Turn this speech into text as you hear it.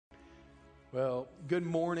Well, good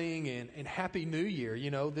morning and Happy New Year.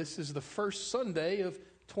 You know, this is the first Sunday of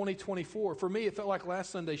 2024. For me, it felt like last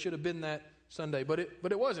Sunday should have been that Sunday, but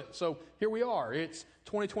it wasn't. So here we are. It's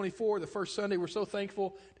 2024, the first Sunday. We're so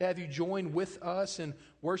thankful to have you join with us in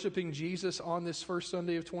worshiping Jesus on this first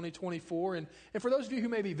Sunday of 2024. And for those of you who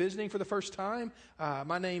may be visiting for the first time,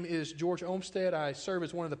 my name is George Olmstead. I serve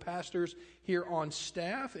as one of the pastors here on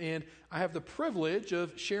staff, and I have the privilege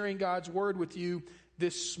of sharing God's Word with you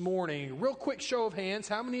this morning. Real quick show of hands.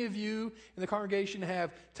 How many of you in the congregation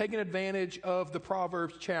have taken advantage of the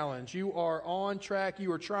Proverbs challenge? You are on track.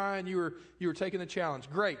 You are trying. You are taking the challenge.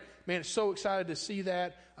 Great. Man, so excited to see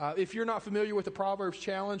that. If you're not familiar with the Proverbs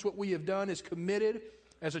challenge, what we have done is committed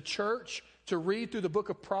as a church to read through the book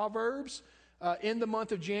of Proverbs in the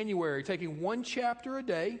month of January, taking one chapter a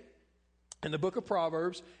day in the book of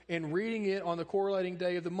Proverbs and reading it on the correlating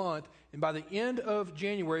day of the month. And by the end of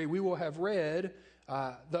January, we will have read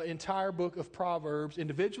the entire book of Proverbs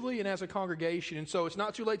individually and as a congregation. And so it's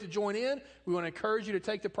not too late to join in. We want to encourage you to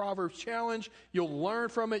take the Proverbs challenge. You'll learn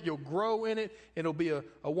from it. You'll grow in it. It'll be a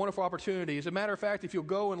wonderful opportunity. As a matter of fact, if you'll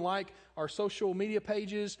go and like our social media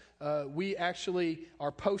pages, we actually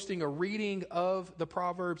are posting a reading of the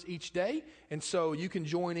Proverbs each day. And so you can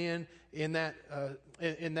join in that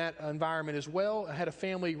environment as well. I had a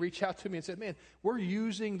family reach out to me and said, man, we're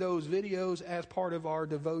using those videos as part of our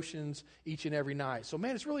devotions each and every night. So,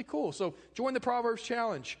 man, it's really cool. So join the Proverbs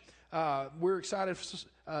Challenge. We're excited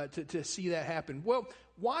to see that happen. Well,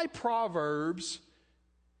 why Proverbs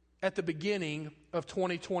at the beginning of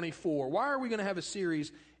 2024? Why are we going to have a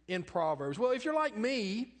series in Proverbs? Well, if you're like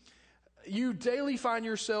me, you daily find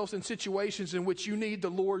yourselves in situations in which you need the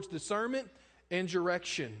Lord's discernment and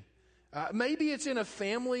direction. Maybe it's in a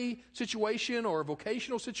family situation or a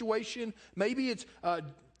vocational situation. Maybe it's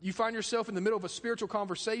you find yourself in the middle of a spiritual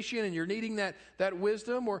conversation and you're needing that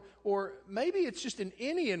wisdom. Or maybe it's just in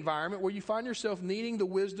any environment where you find yourself needing the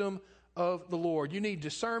wisdom of the Lord. You need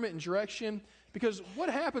discernment and direction. Because what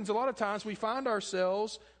happens a lot of times, we find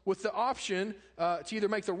ourselves with the option to either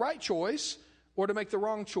make the right choice or to make the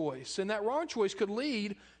wrong choice. And that wrong choice could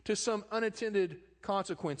lead to some unintended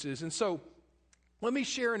consequences. And so let me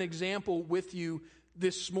share an example with you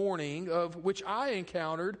this morning of which I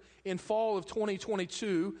encountered in fall of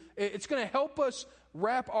 2022. It's going to help us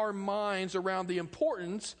wrap our minds around the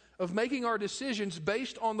importance of making our decisions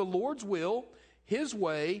based on the Lord's will, His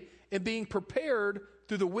way, and being prepared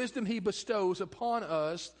through the wisdom He bestows upon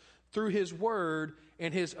us through His Word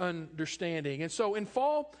and His understanding. And so in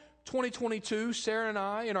fall 2022, Sarah and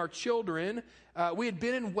I and our children, we had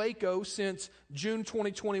been in Waco since June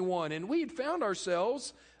 2021, and we had found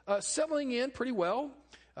ourselves settling in pretty well.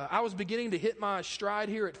 I was beginning to hit my stride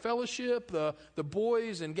here at Fellowship. The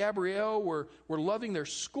boys and Gabrielle were loving their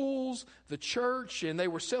schools, the church, and they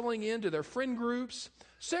were settling into their friend groups.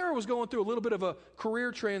 Sarah was going through a little bit of a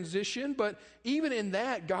career transition, but even in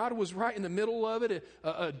that, God was right in the middle of it.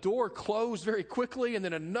 A door closed very quickly, and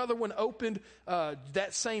then another one opened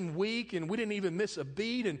that same week, and we didn't even miss a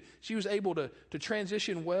beat, and she was able to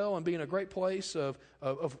transition well and be in a great place of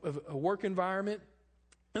a work environment.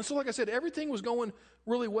 And so, like I said, everything was going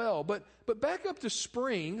really well. But back up to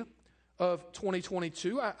spring of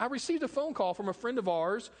 2022, I received a phone call from a friend of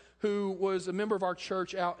ours who was a member of our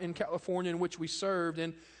church out in California in which we served.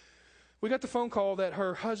 And we got the phone call that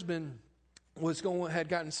her husband had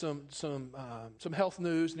gotten some health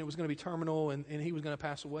news, and it was going to be terminal, and he was going to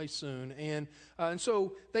pass away soon. And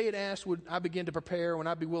so they had asked, would I begin to prepare, would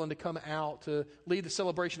I be willing to come out to lead the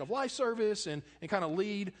celebration of life service and kind of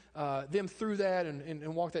lead them through that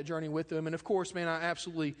and walk that journey with them. And of course, man, I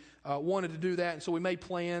absolutely wanted to do that. And so we made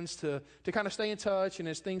plans to kind of stay in touch, and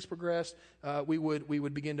as things progressed, we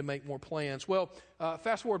would begin to make more plans. Well,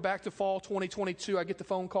 fast forward back to fall 2022, I get the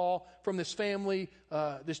phone call from this family,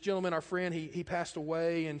 this gentleman, our friend, he passed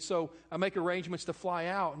away, and so I make arrangements to fly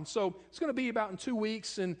out. And so it's going to be about in 2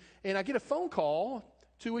 weeks, and I get a phone call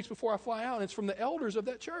 2 weeks before I fly out, and it's from the elders of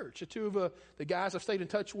that church, two of the guys I've stayed in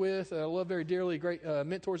touch with, I love very dearly, great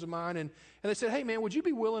mentors of mine, and they said, hey man, would you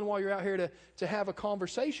be willing while you're out here to have a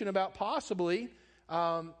conversation about possibly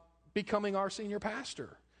becoming our senior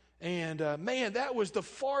pastor? And man, that was the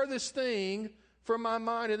farthest thing from my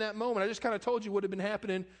mind in that moment. I just kind of told you what had been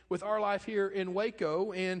happening with our life here in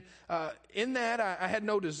Waco. And in that, I had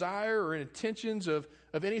no desire or intentions of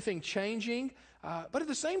anything changing. But at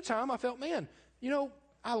the same time, I felt, man, you know,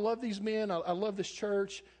 I love these men. I love this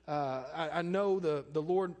church. I know the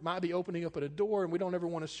Lord might be opening up at a door, and we don't ever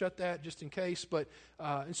want to shut that just in case. But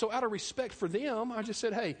and so out of respect for them, I just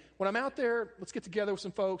said, hey, when I'm out there, let's get together with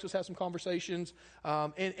some folks. Let's have some conversations.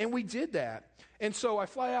 And we did that. And so I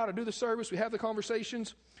fly out, I do the service, we have the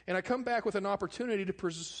conversations, and I come back with an opportunity to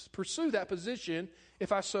pursue that position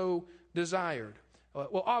if I so desired.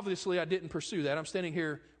 Well, obviously, I didn't pursue that. I'm standing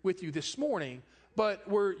here with you this morning. But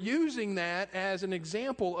we're using that as an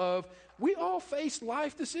example of we all face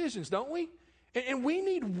life decisions, don't we? And we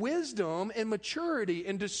need wisdom and maturity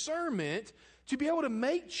and discernment to be able to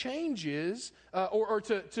make changes or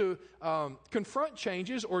to confront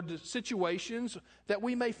changes or situations that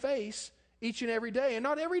we may face each and every day. And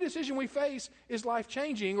not every decision we face is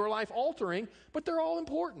life-changing or life-altering, but they're all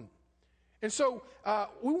important. And so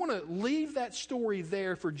we want to leave that story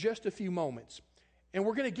there for just a few moments. And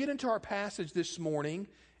we're going to get into our passage this morning,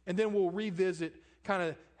 and then we'll revisit kind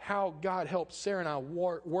of how God helped Sarah and I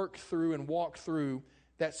work through and walk through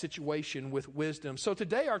that situation with wisdom. So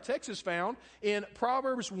today our text is found in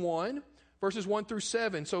Proverbs 1, verses 1 through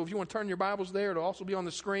 7. So if you want to turn your Bibles there, it'll also be on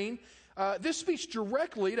the screen. This speaks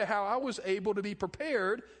directly to how I was able to be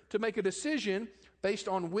prepared to make a decision based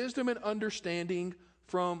on wisdom and understanding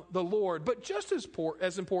from the Lord. But just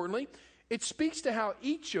as importantly, it speaks to how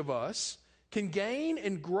each of us can gain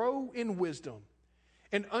and grow in wisdom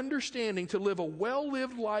and understanding to live a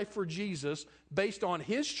well-lived life for Jesus based on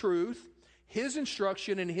His truth, His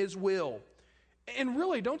instruction, and His will. And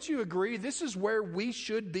really, don't you agree, this is where we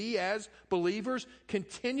should be as believers,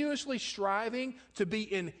 continuously striving to be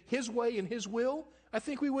in His way and His will? I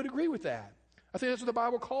think we would agree with that. I think that's what the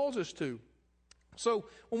Bible calls us to. So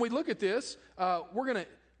when we look at this, we're going to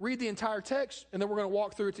read the entire text, and then we're going to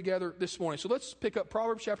walk through it together this morning. So let's pick up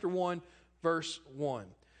Proverbs chapter 1, verse 1.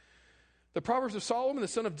 The Proverbs of Solomon, the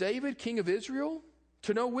son of David, king of Israel,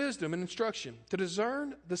 to know wisdom and instruction, to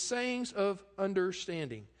discern the sayings of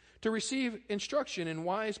understanding, to receive instruction in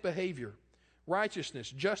wise behavior, righteousness,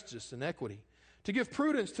 justice, and equity, to give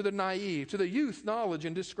prudence to the naive, to the youth knowledge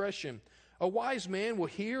and discretion. A wise man will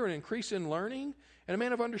hear and increase in learning, and a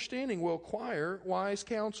man of understanding will acquire wise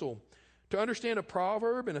counsel. To understand a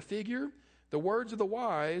proverb and a figure, the words of the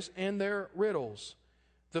wise and their riddles.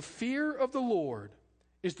 The fear of the Lord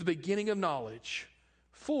is the beginning of knowledge.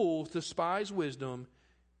 Fools despise wisdom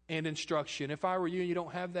and instruction. If I were you and you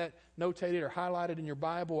don't have that notated or highlighted in your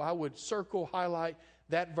Bible, I would highlight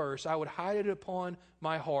that verse. I would hide it upon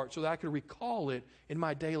my heart so that I could recall it in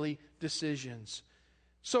my daily decisions.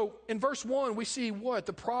 So in verse 1, we see what?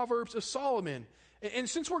 The Proverbs of Solomon. And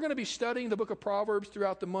since we're going to be studying the book of Proverbs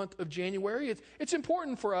throughout the month of January, it's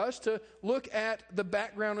important for us to look at the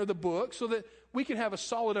background of the book so that we can have a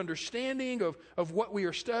solid understanding of what we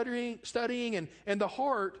are studying and the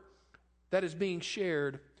heart that is being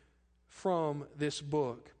shared from this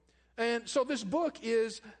book. And so this book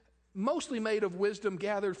is mostly made of wisdom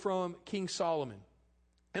gathered from King Solomon.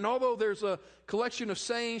 And although there's a collection of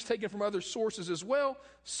sayings taken from other sources as well,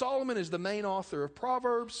 Solomon is the main author of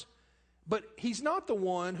Proverbs. But he's not the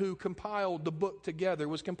one who compiled the book together. It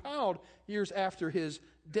was compiled years after his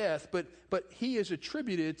death, but he is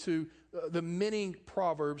attributed to the many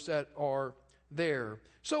proverbs that are there.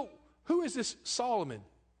 So who is this Solomon?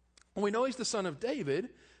 Well, we know he's the son of David,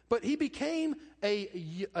 but he became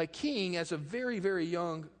a king as a very, very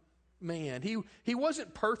young man. He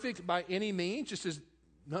wasn't perfect by any means, just as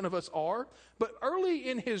none of us are. But early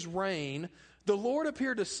in his reign, the Lord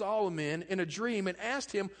appeared to Solomon in a dream and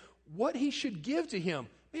asked him what he should give to him.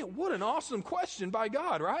 Man, what an awesome question by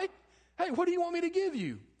God, right? Hey, what do you want me to give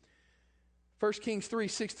you? 1 Kings 3,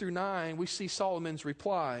 6 through 9, we see Solomon's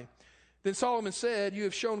reply. Then Solomon said, "You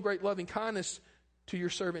have shown great loving kindness to your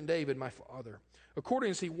servant David, my father,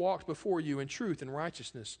 according as he walked before you in truth and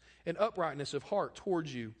righteousness and uprightness of heart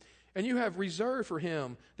towards you. And you have reserved for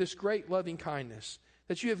him this great loving kindness,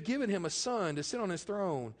 that you have given him a son to sit on his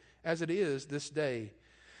throne, as it is this day.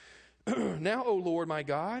 Now, O Lord my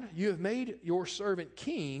God, you have made your servant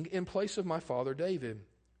king in place of my father David.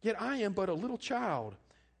 Yet I am but a little child.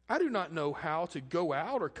 I do not know how to go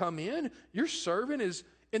out or come in. Your servant is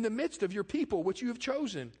in the midst of your people, which you have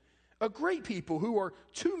chosen, a great people who are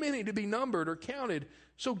too many to be numbered or counted.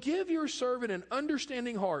 So give your servant an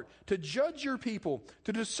understanding heart to judge your people,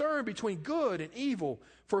 to discern between good and evil.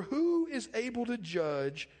 For who is able to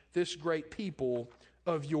judge this great people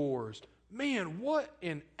of yours?" Man, what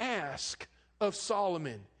an ask of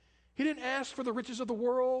Solomon. He didn't ask for the riches of the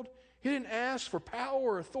world. He didn't ask for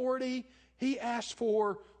power or authority. He asked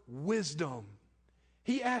for wisdom.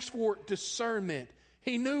 He asked for discernment.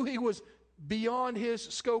 He knew he was beyond his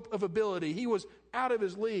scope of ability. He was out of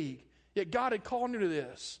his league. Yet God had called him to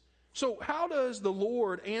this. So how does the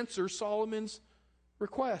Lord answer Solomon's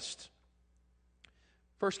request?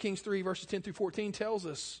 1 Kings 3, verses 10 through 14 tells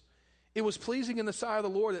us, it was pleasing in the sight of the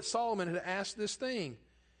Lord that Solomon had asked this thing.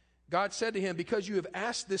 God said to him, because you have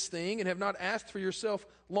asked this thing and have not asked for yourself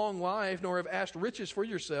long life, nor have asked riches for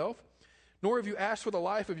yourself, nor have you asked for the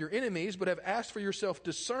life of your enemies, but have asked for yourself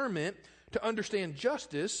discernment to understand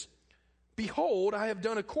justice, behold, I have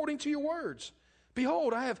done according to your words.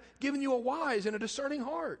 Behold, I have given you a wise and a discerning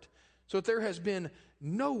heart, so that there has been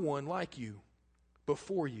no one like you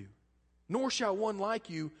before you, nor shall one like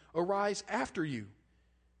you arise after you.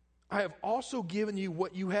 I have also given you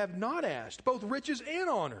what you have not asked, both riches and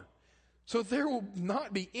honor, so there will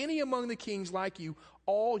not be any among the kings like you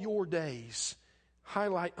all your days.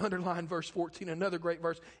 Highlight, underline verse 14, another great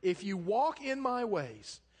verse. If you walk in my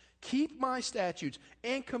ways, keep my statutes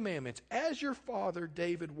and commandments as your father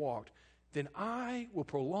David walked, then I will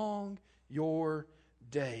prolong your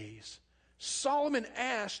days. Solomon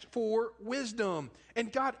asked for wisdom,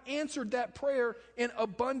 and God answered that prayer in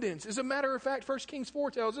abundance. As a matter of fact, 1 Kings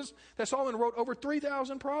 4 tells us that Solomon wrote over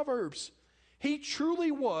 3,000 Proverbs. He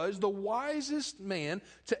truly was the wisest man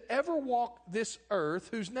to ever walk this earth,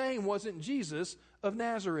 whose name wasn't Jesus of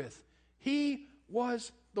Nazareth. He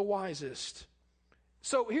was the wisest.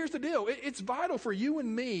 So here's the deal. It's vital for you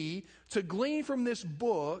and me to glean from this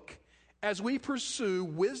book as we pursue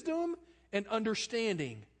wisdom and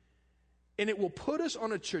understanding. And it will put us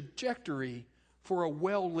on a trajectory for a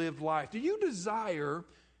well-lived life. Do you desire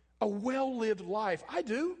a well-lived life? I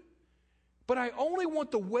do. But I only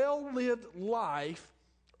want the well-lived life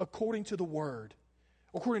according to the Word,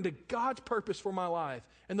 according to God's purpose for my life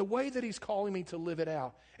and the way that He's calling me to live it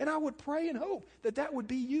out. And I would pray and hope that that would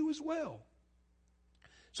be you as well.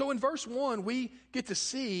 So in verse 1, we get to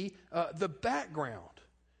see the background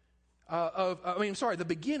the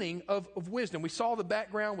beginning of wisdom. We saw the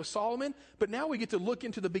background with Solomon, but now we get to look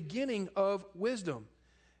into the beginning of wisdom.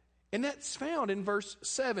 And that's found in verse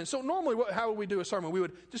 7. So normally, how would we do a sermon? We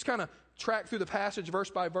would just kind of track through the passage verse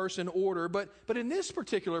by verse in order. But in this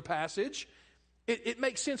particular passage, it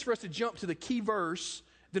makes sense for us to jump to the key verse,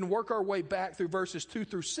 then work our way back through verses 2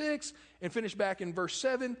 through 6, and finish back in verse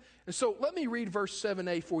 7. And so let me read verse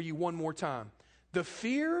 7a for you one more time. The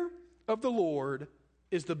fear of the Lord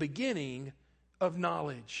is the beginning of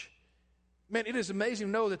knowledge. Man, it is amazing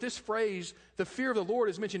to know that this phrase, the fear of the Lord,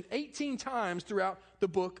 is mentioned 18 times throughout the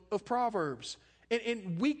book of Proverbs.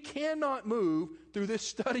 And we cannot move through this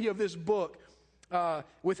study of this book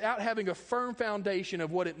without having a firm foundation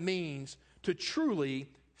of what it means to truly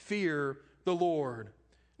fear the Lord.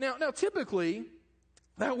 Now typically,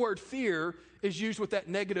 that word fear is used with that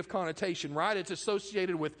negative connotation, right? It's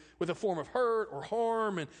associated with a form of hurt or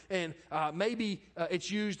harm, and maybe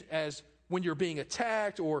it's used as when you're being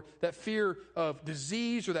attacked, or that fear of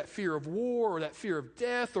disease, or that fear of war, or that fear of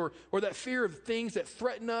death, or that fear of things that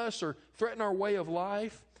threaten us or threaten our way of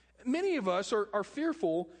life. Many of us are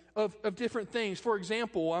fearful of different things. For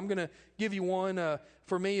example, I'm going to give you one.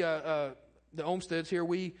 For me, the Olmsteads here,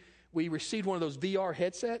 we received one of those VR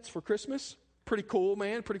headsets for Christmas. Pretty cool,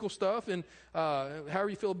 man. Pretty cool stuff. And however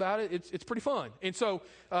you feel about it, it's pretty fun. And so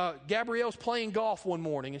Gabrielle's playing golf one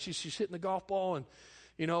morning, and she's hitting the golf ball, and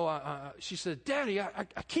she said, "Daddy, I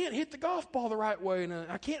can't hit the golf ball the right way, and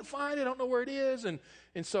I can't find it. I don't know where it is." And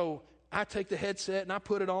so I take the headset and I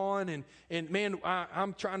put it on, and man,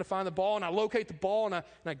 I'm trying to find the ball, and I locate the ball, and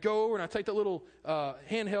I go over and I take the little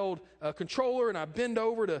handheld controller, and I bend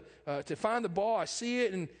over to find the ball. I see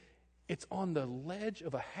it, and it's on the ledge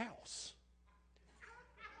of a house.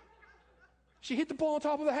 She hit the ball on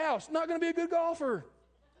top of the house. Not going to be a good golfer.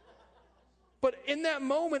 But in that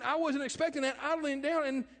moment, I wasn't expecting that. I leaned down,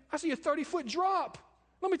 and I see a 30-foot drop.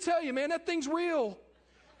 Let me tell you, man, that thing's real.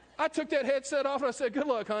 I took that headset off, and I said, "Good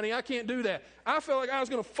luck, honey. I can't do that." I felt like I was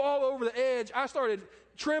going to fall over the edge. I started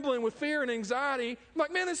trembling with fear and anxiety. I'm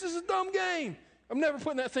like, man, this is a dumb game. I'm never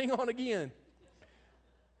putting that thing on again.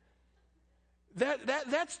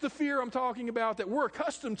 That's the fear I'm talking about that we're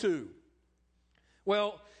accustomed to.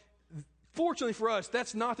 Well, fortunately for us,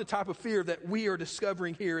 that's not the type of fear that we are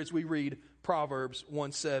discovering here as we read Proverbs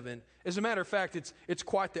 1:7. As a matter of fact, it's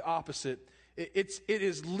quite the opposite. It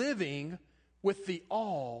is living with the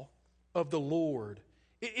awe of the Lord.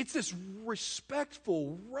 It's this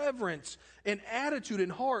respectful reverence and attitude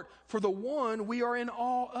and heart for the one we are in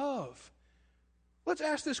awe of. Let's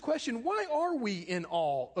ask this question: why are we in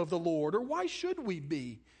awe of the Lord, or why should we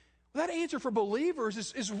be? Well, that answer for believers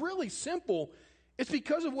is really simple. It's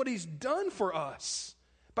because of what He's done for us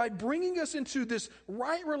by bringing us into this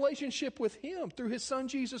right relationship with Him through His Son,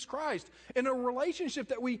 Jesus Christ, in a relationship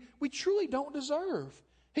that we truly don't deserve.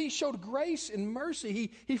 He showed grace and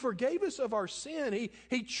mercy. He forgave us of our sin.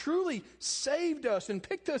 He truly saved us and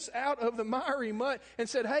picked us out of the miry mud and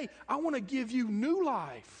said, hey, I want to give you new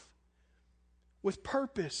life with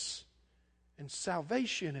purpose and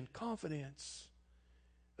salvation and confidence.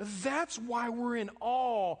 That's why we're in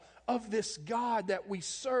awe of this God that we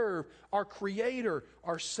serve, our Creator,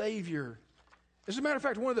 our Savior. As a matter of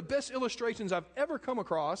fact, one of the best illustrations I've ever come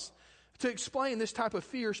across to explain this type of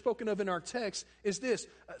fear spoken of in our text is this.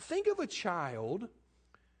 Think of a child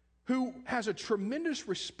who has a tremendous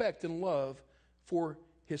respect and love for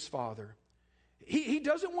his father. He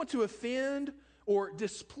doesn't want to offend or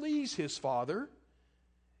displease his father,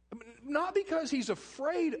 not because he's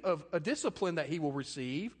afraid of a discipline that he will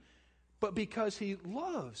receive, but because he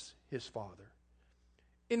loves his father.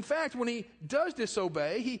 In fact, when he does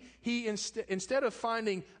disobey, he instead of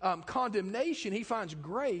finding condemnation, he finds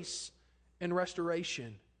grace and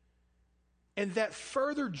restoration. And that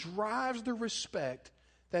further drives the respect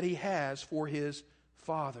that he has for his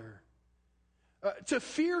father. To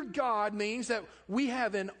fear God means that we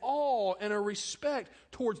have an awe and a respect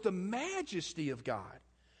towards the majesty of God.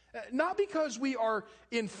 Not because we are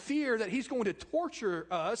in fear that he's going to torture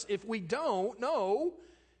us if we don't. No,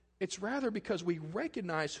 it's rather because we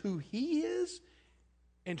recognize who he is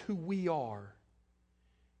and who we are.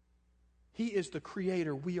 He is the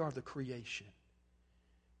creator. We are the creation.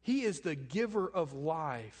 He is the giver of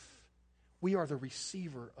life. We are the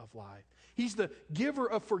receiver of life. He's the giver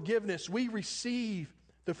of forgiveness. We receive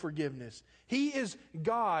the forgiveness. He is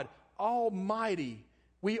God Almighty.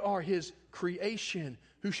 We are his creation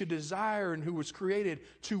who should desire and who was created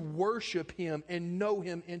to worship him and know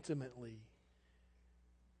him intimately.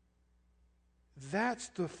 That's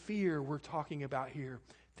the fear we're talking about here.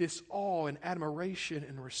 This awe and admiration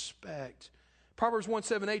and respect. Proverbs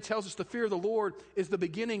 1:7-8 tells us the fear of the Lord is the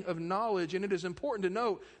beginning of knowledge, and it is important to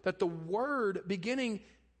note that the word beginning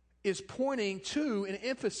is pointing to and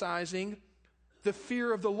emphasizing the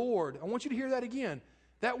fear of the Lord. I want you to hear that again.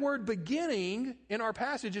 That word beginning in our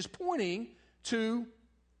passage is pointing to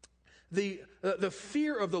the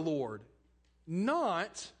fear of the Lord,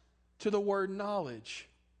 not to the word knowledge.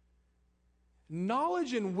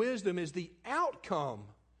 Knowledge and wisdom is the outcome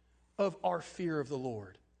of our fear of the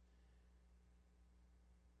Lord.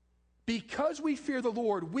 Because we fear the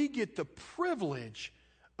Lord, we get the privilege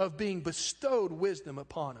of being bestowed wisdom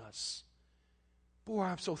upon us. Boy,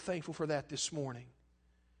 I'm so thankful for that this morning.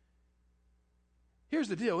 Here's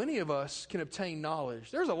the deal. Any of us can obtain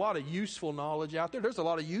knowledge. There's a lot of useful knowledge out there. There's a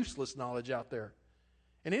lot of useless knowledge out there.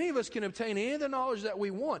 And any of us can obtain any of the knowledge that we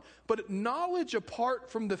want. But knowledge apart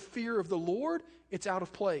from the fear of the Lord, it's out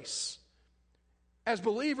of place. As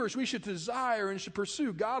believers, we should desire and should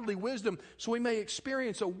pursue godly wisdom so we may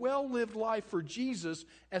experience a well-lived life for Jesus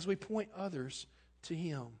as we point others to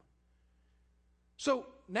him. So,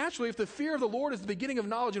 naturally, if the fear of the Lord is the beginning of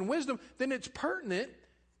knowledge and wisdom, then it's pertinent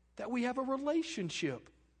that we have a relationship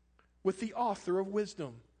with the author of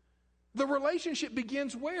wisdom. The relationship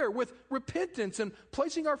begins where? With repentance and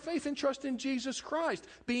placing our faith and trust in Jesus Christ,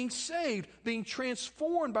 being saved, being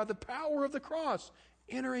transformed by the power of the cross,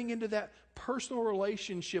 entering into that personal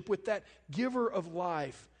relationship with that giver of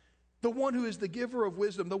life, the one who is the giver of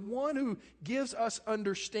wisdom, the one who gives us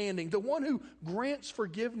understanding, the one who grants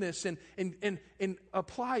forgiveness and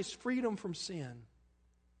applies freedom from sin.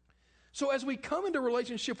 So as we come into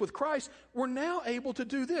relationship with Christ, we're now able to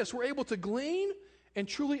do this. We're able to glean and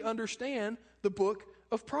truly understand the book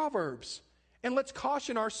of Proverbs. And let's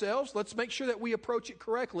caution ourselves, let's make sure that we approach it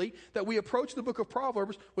correctly, that we approach the book of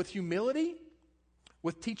Proverbs with humility,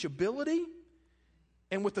 with teachability,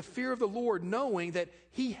 and with the fear of the Lord, knowing that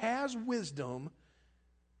he has wisdom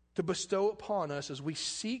to bestow upon us as we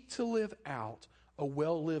seek to live out a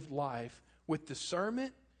well-lived life with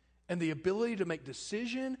discernment and the ability to make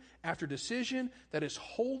decision after decision that is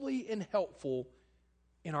holy and helpful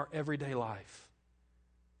in our everyday life.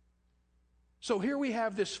 So here we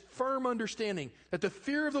have this firm understanding that the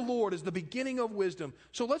fear of the Lord is the beginning of wisdom.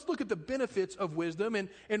 So let's look at the benefits of wisdom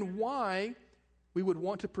and why we would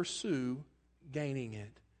want to pursue gaining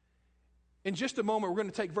it. In just a moment, we're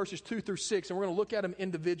going to take verses 2-6 and we're going to look at them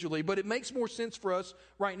individually, but it makes more sense for us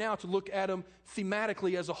right now to look at them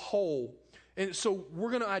thematically as a whole. And so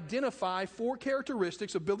we're going to identify 4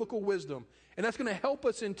 characteristics of biblical wisdom, and that's going to help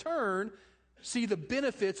us in turn see the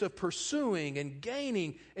benefits of pursuing and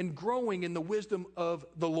gaining and growing in the wisdom of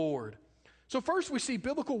the Lord. So first we see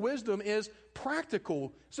biblical wisdom is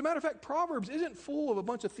practical. As a matter of fact, Proverbs isn't full of a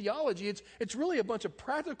bunch of theology. It's really a bunch of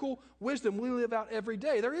practical wisdom we live out every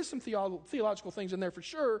day. There is some theological things in there for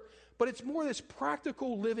sure, but it's more this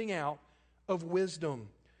practical living out of wisdom.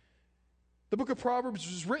 The book of Proverbs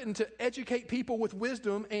was written to educate people with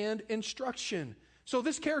wisdom and instruction. So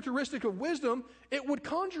this characteristic of wisdom, it would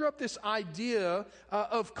conjure up this idea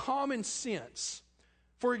of common sense.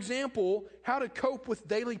 For example, how to cope with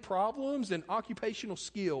daily problems and occupational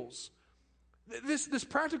skills. This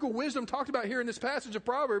practical wisdom talked about here in this passage of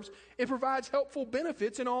Proverbs, it provides helpful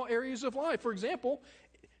benefits in all areas of life. For example,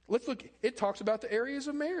 let's look, it talks about the areas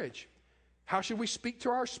of marriage. How should we speak to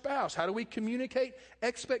our spouse? How do we communicate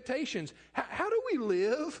expectations? How do we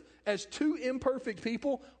live as two imperfect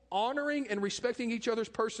people, honoring and respecting each other's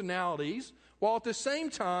personalities, while at the same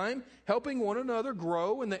time helping one another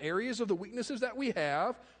grow in the areas of the weaknesses that we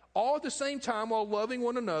have, all at the same time while loving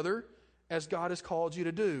one another as God has called you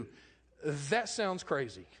to do? That sounds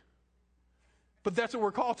crazy. But that's what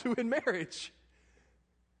we're called to in marriage.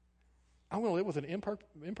 I'm going to live with an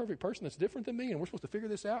imperfect person that's different than me, and we're supposed to figure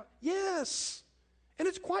this out? Yes. And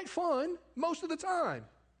it's quite fun most of the time.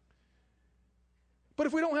 But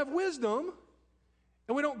if we don't have wisdom,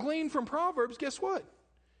 and we don't glean from Proverbs, guess what?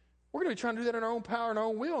 We're going to be trying to do that in our own power and our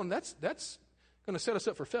own will, and that's going to set us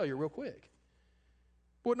up for failure real quick.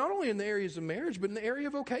 But not only in the areas of marriage, but in the area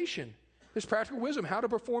of vocation. This practical wisdom, how to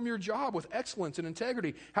perform your job with excellence and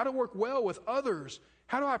integrity, how to work well with others,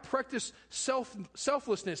 how do I practice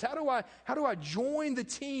selflessness, how do I join the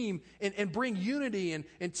team and bring unity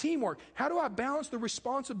and teamwork, how do I balance the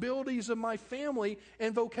responsibilities of my family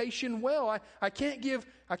and vocation well? I can't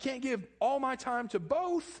give all my time to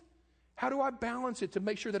both. How do I balance it to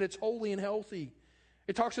make sure that it's holy and healthy?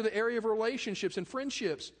 It talks to the area of relationships and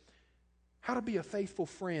friendships, how to be a faithful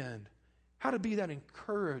friend, how to be that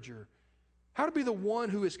encourager, how to be the one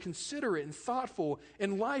who is considerate and thoughtful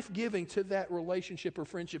and life-giving to that relationship or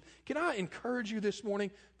friendship. Can I encourage you this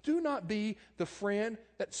morning? Do not be the friend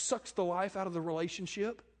that sucks the life out of the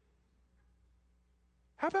relationship.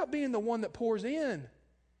 How about being the one that pours in? And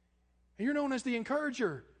you're known as the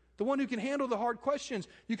encourager, the one who can handle the hard questions.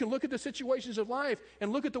 You can look at the situations of life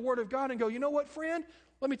and look at the Word of God and go, you know what, friend?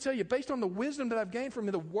 Let me tell you, based on the wisdom that I've gained from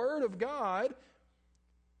the Word of God,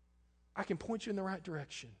 I can point you in the right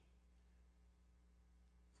direction.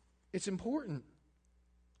 It's important.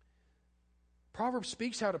 Proverbs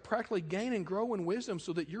speaks how to practically gain and grow in wisdom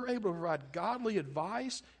so that you're able to provide godly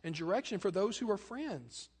advice and direction for those who are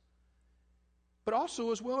friends. But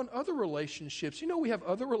also as well in other relationships. You know, we have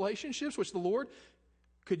other relationships which the Lord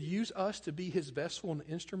could use us to be His vessel and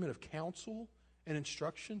instrument of counsel and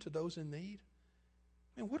instruction to those in need.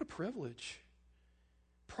 Man, what a privilege.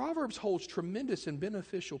 Proverbs holds tremendous and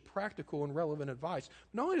beneficial practical and relevant advice.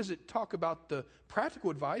 Not only does it talk about the practical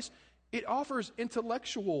advice, it offers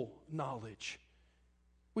intellectual knowledge.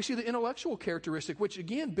 We see the intellectual characteristic, which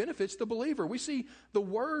again benefits the believer. We see the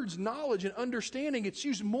words knowledge and understanding. It's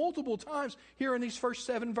used multiple times here in these first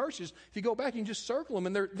 7 verses. If you go back, you can just circle them,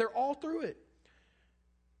 and they're all through it.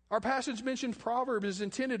 Our passage mentions Proverbs is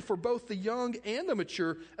intended for both the young and the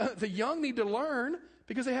mature. The young need to learn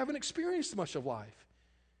because they haven't experienced much of life.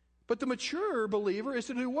 But the mature believer is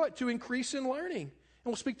to do what? To increase in learning. And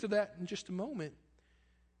we'll speak to that in just a moment.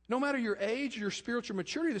 No matter your age or your spiritual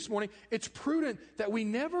maturity this morning, it's prudent that we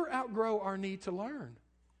never outgrow our need to learn.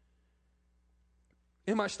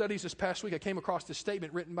 In my studies this past week, I came across this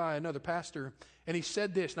statement written by another pastor, and he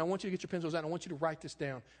said this, and I want you to get your pencils out, and I want you to write this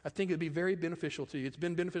down. I think it would be very beneficial to you. It's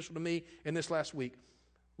been beneficial to me in this last week.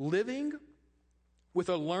 Living with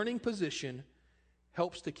a learning position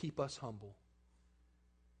helps to keep us humble.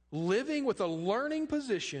 Living with a learning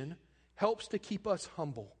position helps to keep us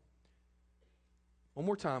humble. One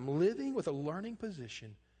more time. Living with a learning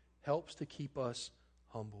position helps to keep us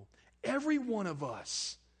humble. Every one of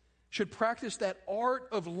us should practice that art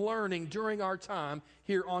of learning during our time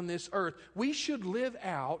here on this earth. We should live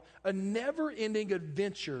out a never-ending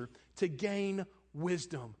adventure to gain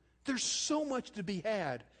wisdom. There's so much to be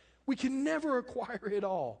had. We can never acquire it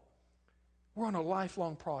all. We're on a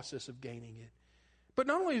lifelong process of gaining it. But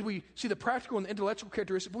not only do we see the practical and intellectual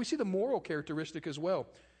characteristic, but we see the moral characteristic as well.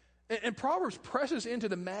 And Proverbs presses into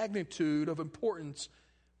the magnitude of importance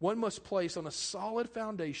one must place on a solid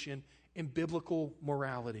foundation in biblical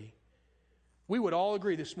morality. We would all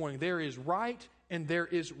agree this morning there is right and there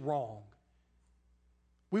is wrong.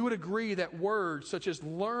 We would agree that words such as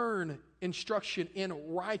learn instruction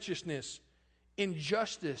in righteousness, in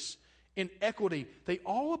justice, in equity, they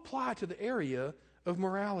all apply to the area of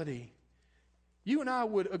morality. You and I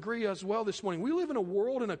would agree as well this morning. We live in a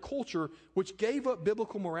world and a culture which gave up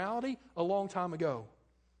biblical morality a long time ago.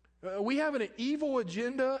 We have an evil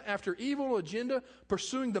agenda after evil agenda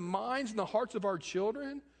pursuing the minds and the hearts of our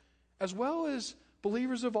children, as well as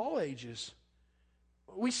believers of all ages.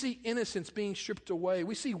 We see innocence being stripped away.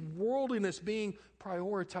 We see worldliness being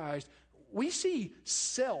prioritized. we see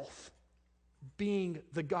self being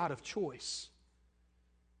the God of choice.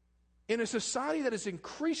 In a society that is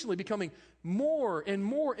increasingly becoming more and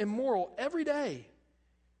more immoral every day,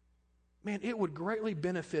 man, it would greatly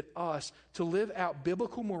benefit us to live out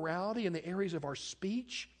biblical morality in the areas of our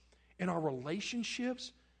speech and our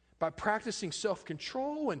relationships by practicing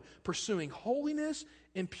self-control and pursuing holiness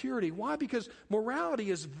and purity. Why? Because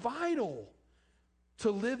morality is vital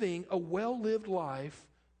to living a well-lived life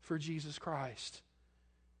for Jesus Christ.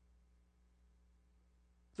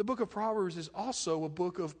 The book of Proverbs is also a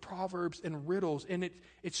book of proverbs and riddles, and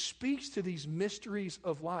it speaks to these mysteries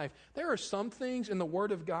of life. There are some things in the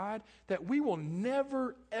Word of God that we will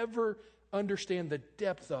never, ever understand the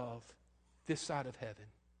depth of this side of heaven.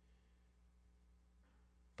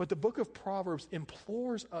 But the book of Proverbs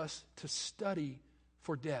implores us to study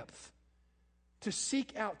for depth, to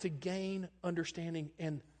seek out to gain understanding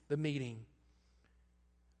and the meaning.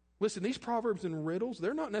 Listen, these proverbs and riddles,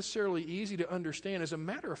 they're not necessarily easy to understand. As a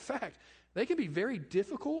matter of fact, they can be very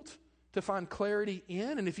difficult to find clarity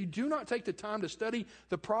in. And if you do not take the time to study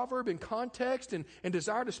the proverb in context and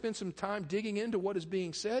desire to spend some time digging into what is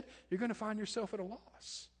being said, you're going to find yourself at a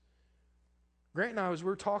loss. Grant and I, as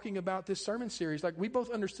we're talking about this sermon series, we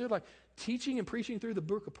both understood, teaching and preaching through the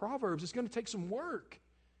book of Proverbs is going to take some work.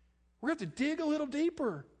 We're going to have to dig a little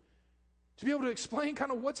deeper to be able to explain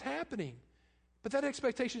kind of what's happening. But that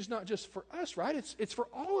expectation is not just for us, right? It's for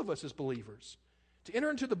all of us as believers. To enter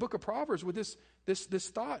into the book of Proverbs with this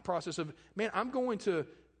thought process of, man, I'm going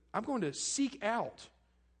to seek out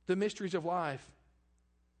the mysteries of life.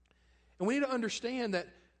 And we need to understand that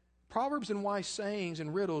proverbs and wise sayings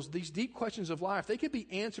and riddles, these deep questions of life, they can be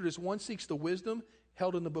answered as one seeks the wisdom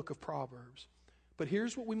held in the book of Proverbs. But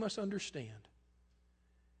here's what we must understand.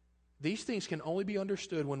 These things can only be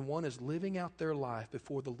understood when one is living out their life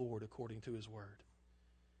before the Lord according to His Word.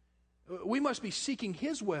 We must be seeking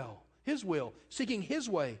His will, seeking His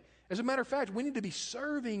way. As a matter of fact, we need to be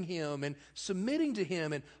serving Him and submitting to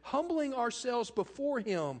Him and humbling ourselves before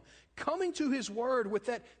Him, coming to His Word with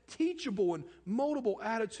that teachable and moldable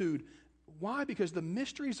attitude. Why? Because the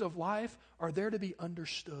mysteries of life are there to be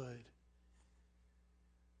understood.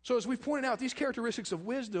 So as we've pointed out, these characteristics of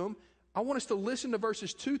wisdom, I want us to listen to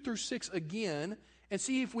verses 2 through 6 again and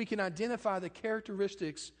see if we can identify the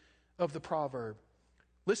characteristics of the proverb.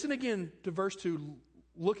 Listen again to verse 2,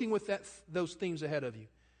 looking with those themes ahead of you.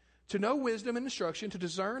 To know wisdom and instruction, to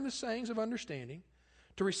discern the sayings of understanding,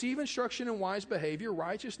 to receive instruction in wise behavior,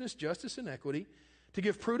 righteousness, justice, and equity, to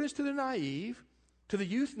give prudence to the naive, to the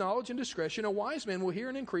youth knowledge and discretion. A wise man will hear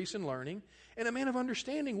and increase in learning, and a man of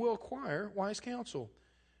understanding will acquire wise counsel.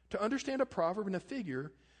 To understand a proverb and a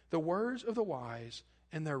figure, the words of the wise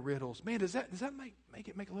and their riddles. Man, does that make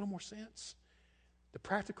it make a little more sense? The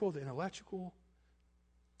practical, the intellectual.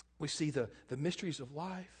 We see the mysteries of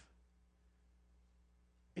life.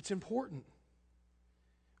 It's important.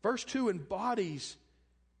 Verse 2 embodies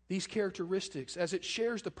these characteristics as it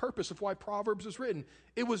shares the purpose of why Proverbs was written.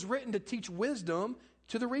 It was written to teach wisdom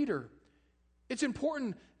to the reader. It's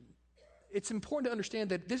important to understand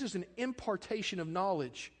that this is an impartation of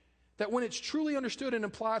knowledge. That when it's truly understood and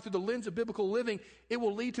applied through the lens of biblical living, it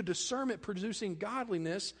will lead to discernment producing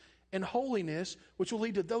godliness and holiness, which will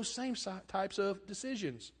lead to those same types of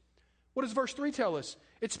decisions. What does verse 3 tell us?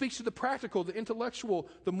 It speaks to the practical, the intellectual,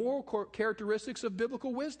 the moral characteristics of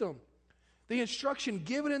biblical wisdom. The instruction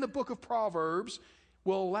given in the book of Proverbs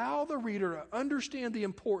will allow the reader to understand the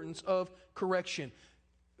importance of correction.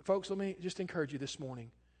 Folks, let me just encourage you this morning.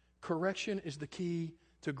 Correction is the key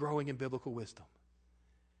to growing in biblical wisdom.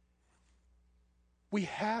 We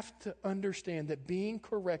have to understand that being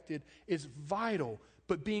corrected is vital,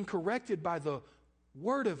 but being corrected by the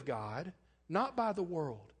Word of God, not by the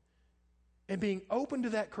world. And being open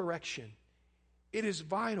to that correction, it is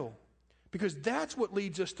vital because that's what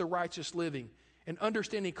leads us to righteous living and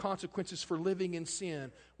understanding consequences for living in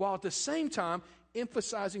sin, while at the same time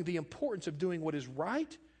emphasizing the importance of doing what is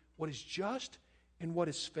right, what is just, and what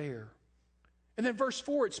is fair. And then verse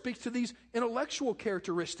 4, it speaks to these intellectual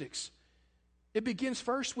characteristics. It begins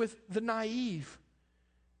first with the naive.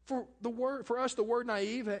 For us, the word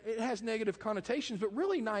naive, it has negative connotations, but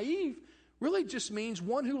really naive really just means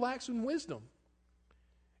one who lacks in wisdom.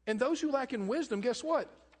 And those who lack in wisdom, guess what?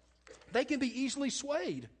 They can be easily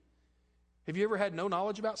swayed. Have you ever had no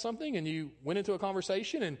knowledge about something and you went into a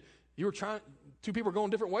conversation and you were two people are going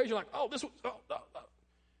different ways, you're like,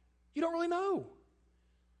 you don't really know.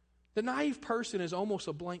 The naive person is almost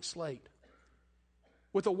a blank slate.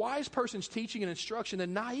 With a wise person's teaching and instruction, the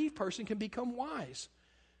naive person can become wise.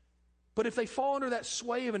 But if they fall under that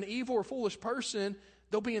sway of an evil or foolish person,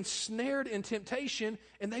 they'll be ensnared in temptation,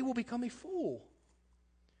 and they will become a fool.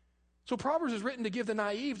 So Proverbs is written to give the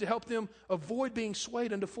naive, to help them avoid being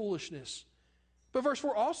swayed into foolishness. But verse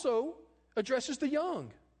 4 also addresses the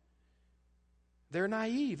young. They're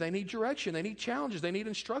naive. They need direction. They need challenges. They need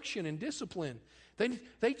instruction and discipline.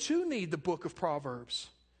 They too need the book of Proverbs.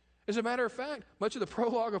 As a matter of fact, much of the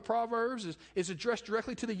prologue of Proverbs is addressed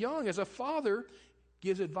directly to the young as a father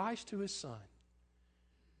gives advice to his son.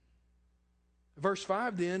 Verse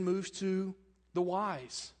 5 then moves to the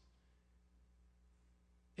wise.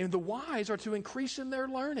 And the wise are to increase in their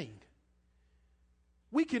learning.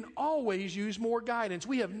 We can always use more guidance.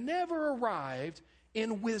 We have never arrived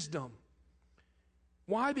in wisdom.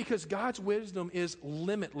 Why? Because God's wisdom is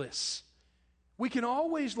limitless. We can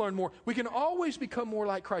always learn more. We can always become more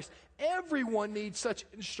like Christ. Everyone needs such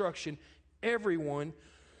instruction. Everyone,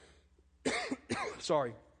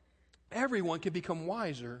 everyone can become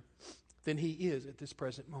wiser than he is at this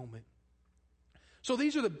present moment. So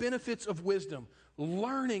these are the benefits of wisdom.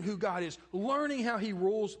 Learning who God is, learning how he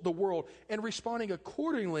rules the world, and responding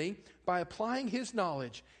accordingly by applying his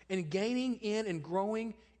knowledge and gaining in and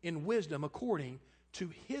growing in wisdom according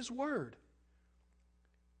to his word.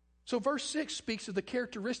 So verse 6 speaks of the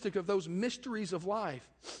characteristic of those mysteries of life,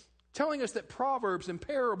 telling us that proverbs and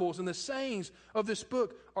parables and the sayings of this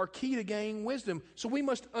book are key to gaining wisdom. So we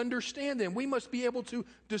must understand them. We must be able to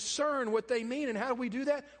discern what they mean. And how do we do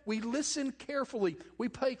that? We listen carefully. We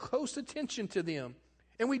pay close attention to them.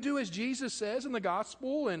 And we do as Jesus says in the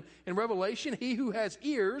gospel and in Revelation, he who has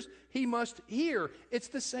ears, he must hear. It's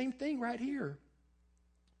the same thing right here.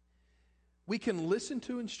 We can listen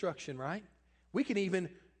to instruction, right? We can even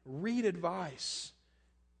read advice.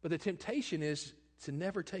 But the temptation is to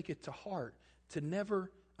never take it to heart, to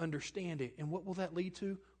never understand it. And what will that lead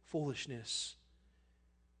to? Foolishness.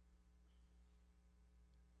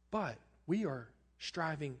 But we are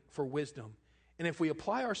striving for wisdom. And if we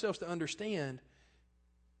apply ourselves to understand,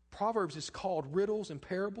 Proverbs is called riddles and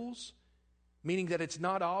parables, meaning that it's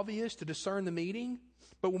not obvious to discern the meaning.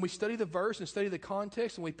 But when we study the verse and study the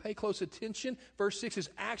context and we pay close attention, verse 6 is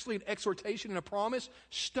actually an exhortation and a promise.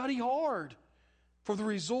 Study hard, for the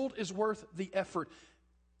result is worth the effort.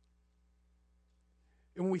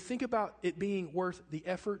 And when we think about it being worth the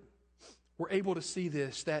effort, we're able to see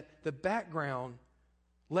this, that the background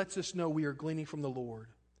lets us know we are gleaning from the Lord,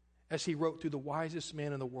 as he wrote through the wisest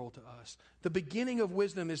man in the world to us. The beginning of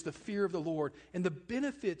wisdom is the fear of the Lord, and the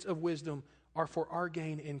benefits of wisdom are for our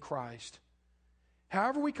gain in Christ.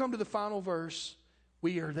 However we come to the final verse,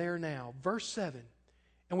 we are there now. Verse 7,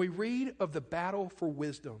 and we read of the battle for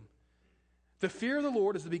wisdom. The fear of the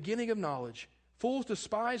Lord is the beginning of knowledge. Fools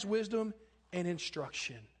despise wisdom and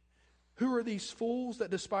instruction. Who are these fools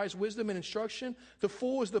that despise wisdom and instruction? The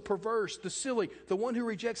fool is the perverse, the silly, the one who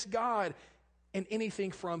rejects God and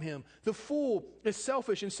anything from him. The fool is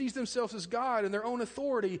selfish and sees themselves as God and their own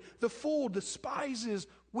authority. The fool despises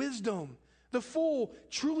wisdom. The fool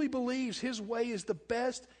truly believes his way is the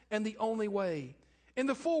best and the only way. And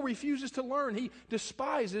the fool refuses to learn. He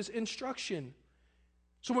despises instruction.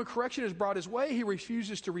 So when correction is brought his way, he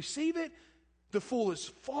refuses to receive it. The fool is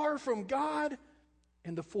far from God,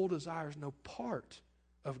 and the fool desires no part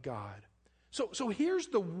of God. So here's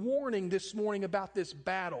the warning this morning about this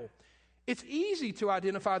battle. It's easy to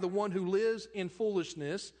identify the one who lives in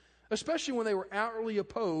foolishness, especially when they were outwardly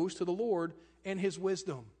opposed to the Lord and his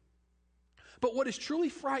wisdom. But what is truly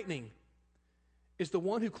frightening is the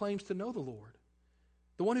one who claims to know the Lord,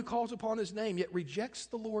 the one who calls upon his name, yet rejects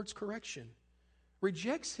the Lord's correction,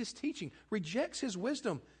 rejects his teaching, rejects his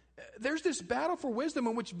wisdom. There's this battle for wisdom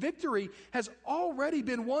in which victory has already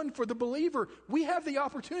been won for the believer. We have the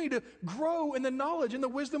opportunity to grow in the knowledge and the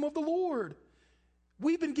wisdom of the Lord.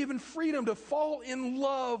 We've been given freedom to fall in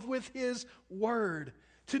love with his word,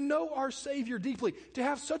 to know our Savior deeply, to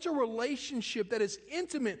have such a relationship that is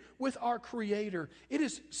intimate with our Creator. It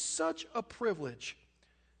is such a privilege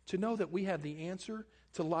to know that we have the answer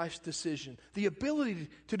to life's decision, the ability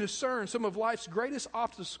to discern some of life's greatest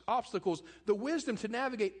obstacles, the wisdom to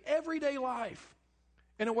navigate everyday life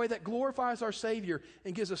in a way that glorifies our Savior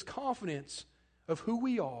and gives us confidence of who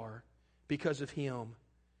we are because of him.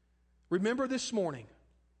 Remember this morning,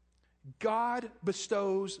 God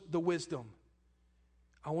bestows the wisdom.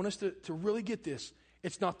 I want us to really get this.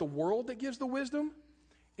 It's not the world that gives the wisdom.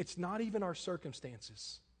 It's not even our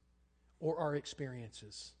circumstances or our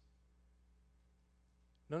experiences.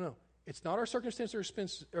 No. It's not our circumstances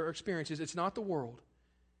or experiences. It's not the world.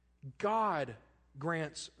 God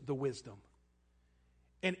grants the wisdom.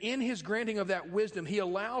 And in his granting of that wisdom, he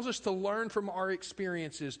allows us to learn from our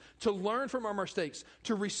experiences, to learn from our mistakes,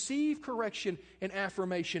 to receive correction and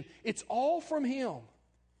affirmation. It's all from him.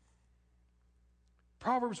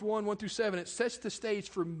 Proverbs 1:1-7, it sets the stage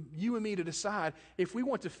for you and me to decide if we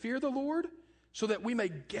want to fear the Lord so that we may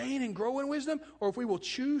gain and grow in wisdom, or if we will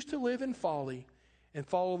choose to live in folly and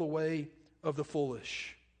follow the way of the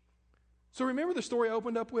foolish. So remember the story I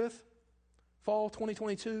opened up with? Fall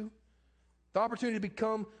 2022? The opportunity to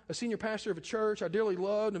become a senior pastor of a church I dearly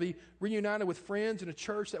loved, and to be reunited with friends in a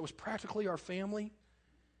church that was practically our family.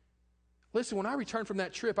 Listen, when I returned from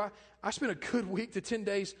that trip, I spent a good week to 10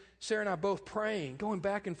 days, Sarah and I both praying, going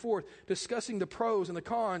back and forth, discussing the pros and the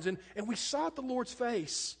cons, and we sought the Lord's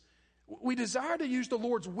face. We desired to use the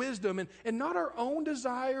Lord's wisdom and not our own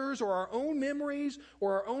desires or our own memories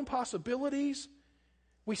or our own possibilities.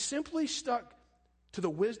 We simply stuck to the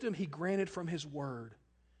wisdom He granted from His Word.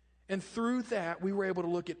 And through that, we were able to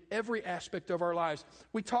look at every aspect of our lives.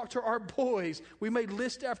 We talked to our boys. We made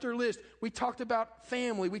list after list. We talked about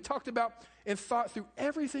family. We talked about and thought through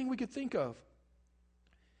everything we could think of.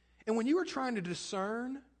 And when you are trying to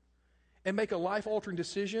discern and make a life-altering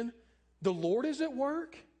decision, the Lord is at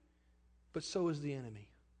work, but so is the enemy.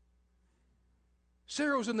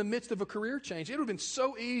 Sarah was in the midst of a career change. It would have been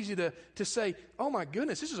so easy to say, oh my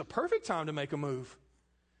goodness, this is a perfect time to make a move.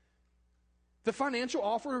 The financial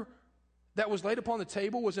offer that was laid upon the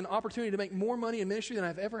table was an opportunity to make more money in ministry than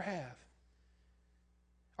I've ever have.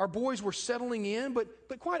 Our boys were settling in, but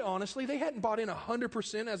quite honestly, they hadn't bought in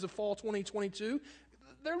 100% as of fall 2022.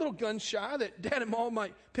 They're a little gun shy that Dad and Mom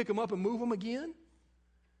might pick them up and move them again.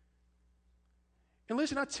 And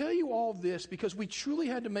listen, I tell you all this because we truly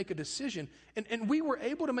had to make a decision, and we were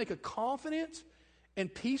able to make a confident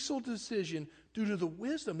and peaceful decision due to the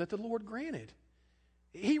wisdom that the Lord granted.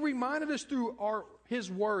 He reminded us through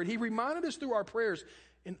His Word. He reminded us through our prayers.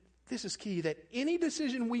 And this is key, that any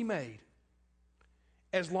decision we made,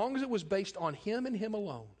 as long as it was based on Him and Him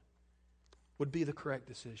alone, would be the correct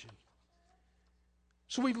decision.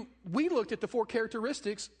 So we looked at the 4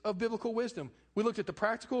 characteristics of biblical wisdom. We looked at the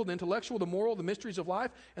practical, the intellectual, the moral, the mysteries of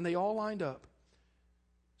life, and they all lined up.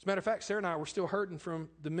 As a matter of fact, Sarah and I were still hurting from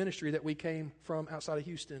the ministry that we came from outside of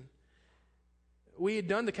Houston. We had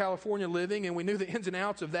done the California living, and we knew the ins and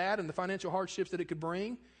outs of that and the financial hardships that it could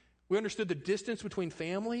bring. We understood the distance between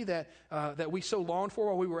family that we so longed for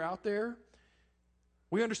while we were out there.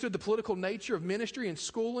 We understood the political nature of ministry and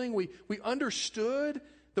schooling. We understood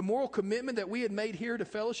the moral commitment that we had made here to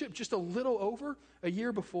fellowship just a little over a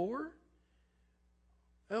year before.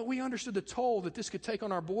 We understood the toll that this could take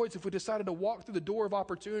on our boys if we decided to walk through the door of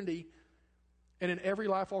opportunity. And in every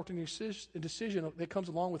life-altering decision that comes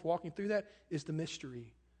along with walking through that is the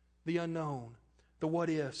mystery, the unknown, the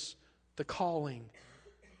what-ifs, the calling,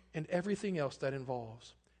 and everything else that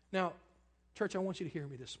involves. Now, church, I want you to hear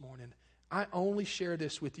me this morning. I only share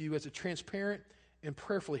this with you as a transparent and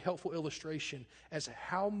prayerfully helpful illustration as to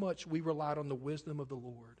how much we relied on the wisdom of the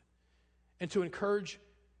Lord. And to encourage,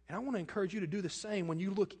 and I want to encourage you to do the same when you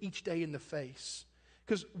look each day in the face.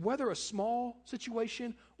 Because whether a small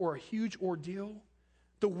situation or a huge ordeal,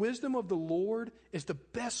 the wisdom of the Lord is the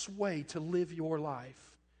best way to live your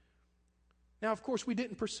life. Now, of course, we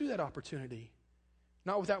didn't pursue that opportunity.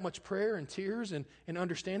 Not without much prayer and tears and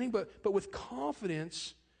understanding, but with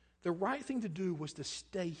confidence, the right thing to do was to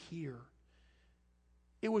stay here.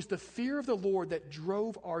 It was the fear of the Lord that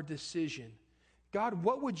drove our decision. God,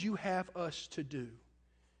 what would you have us to do?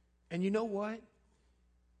 And you know what?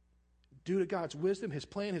 Due to God's wisdom, His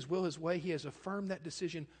plan, His will, His way, He has affirmed that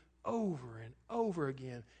decision over and over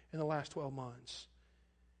again in the last 12 months.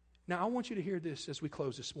 Now, I want you to hear this as we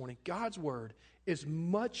close this morning. God's Word is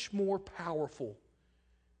much more powerful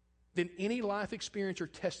than any life experience or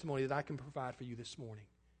testimony that I can provide for you this morning.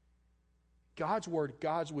 God's Word,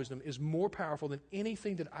 God's wisdom is more powerful than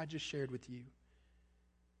anything that I just shared with you.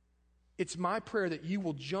 It's my prayer that you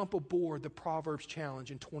will jump aboard the Proverbs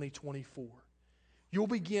Challenge in 2024. You'll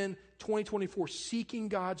begin 2024 seeking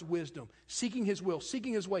God's wisdom, seeking His will,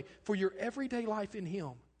 seeking His way for your everyday life in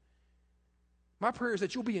Him. My prayer is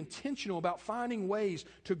that you'll be intentional about finding ways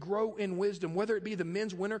to grow in wisdom, whether it be the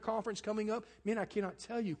men's winter conference coming up. Man, I cannot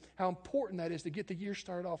tell you how important that is to get the year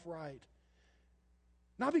started off right.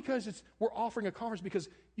 Not because we're offering a conference, because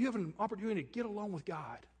you have an opportunity to get along with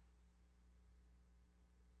God,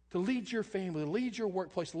 to lead your family, to lead your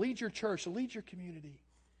workplace, to lead your church, to lead your community.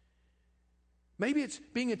 Maybe it's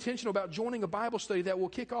being intentional about joining a Bible study that will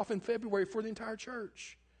kick off in February for the entire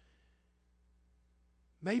church.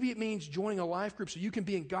 Maybe it means joining a life group so you can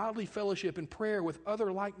be in godly fellowship and prayer with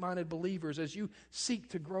other like-minded believers as you seek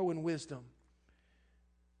to grow in wisdom.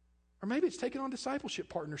 Or maybe it's taking on discipleship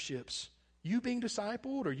partnerships. You being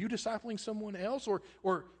discipled or you discipling someone else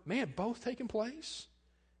or man, both taking place.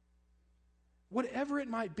 Whatever it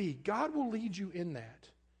might be, God will lead you in that.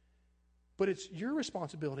 But it's your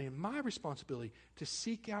responsibility and my responsibility to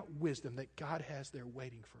seek out wisdom that God has there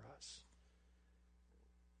waiting for us.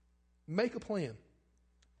 Make a plan.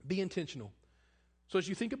 Be intentional. So as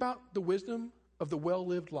you think about the wisdom of the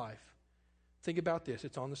well-lived life, think about this.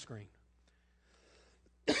 It's on the screen.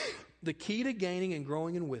 The key to gaining and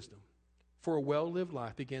growing in wisdom for a well-lived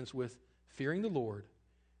life begins with fearing the Lord,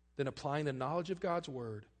 then applying the knowledge of God's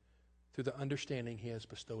word through the understanding he has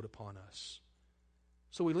bestowed upon us.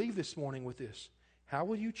 So we leave this morning with this. How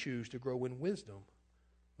will you choose to grow in wisdom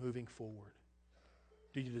moving forward?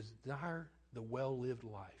 Do you desire the well-lived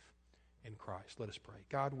life in Christ? Let us pray.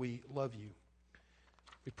 God, we love you.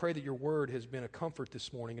 We pray that your word has been a comfort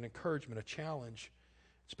this morning, an encouragement, a challenge.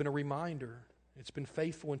 It's been a reminder. It's been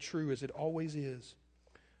faithful and true as it always is.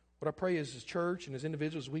 What I pray is as a church and as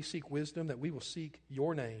individuals, we seek wisdom, that we will seek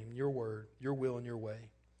your name, your word, your will, and your way.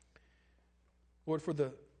 Lord, for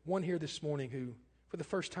the one here this morning who, for the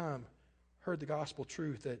first time, heard the gospel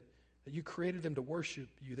truth, that you created them to worship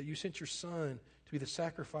you, that you sent your Son to be the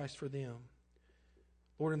sacrifice for them.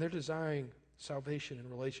 Lord, and they're desiring salvation and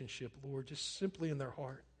relationship, Lord, just simply in their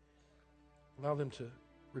heart. Allow them to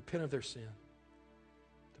repent of their sin,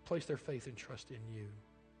 to place their faith and trust in you,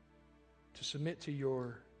 to submit to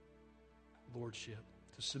your lordship,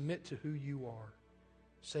 to submit to who you are,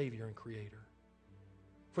 Savior and Creator.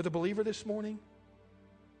 For the believer this morning,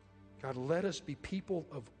 God, let us be people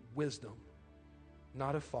of wisdom,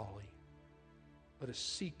 not of folly. Let us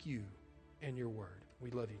seek you and your word. We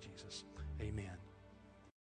love you, Jesus. Amen.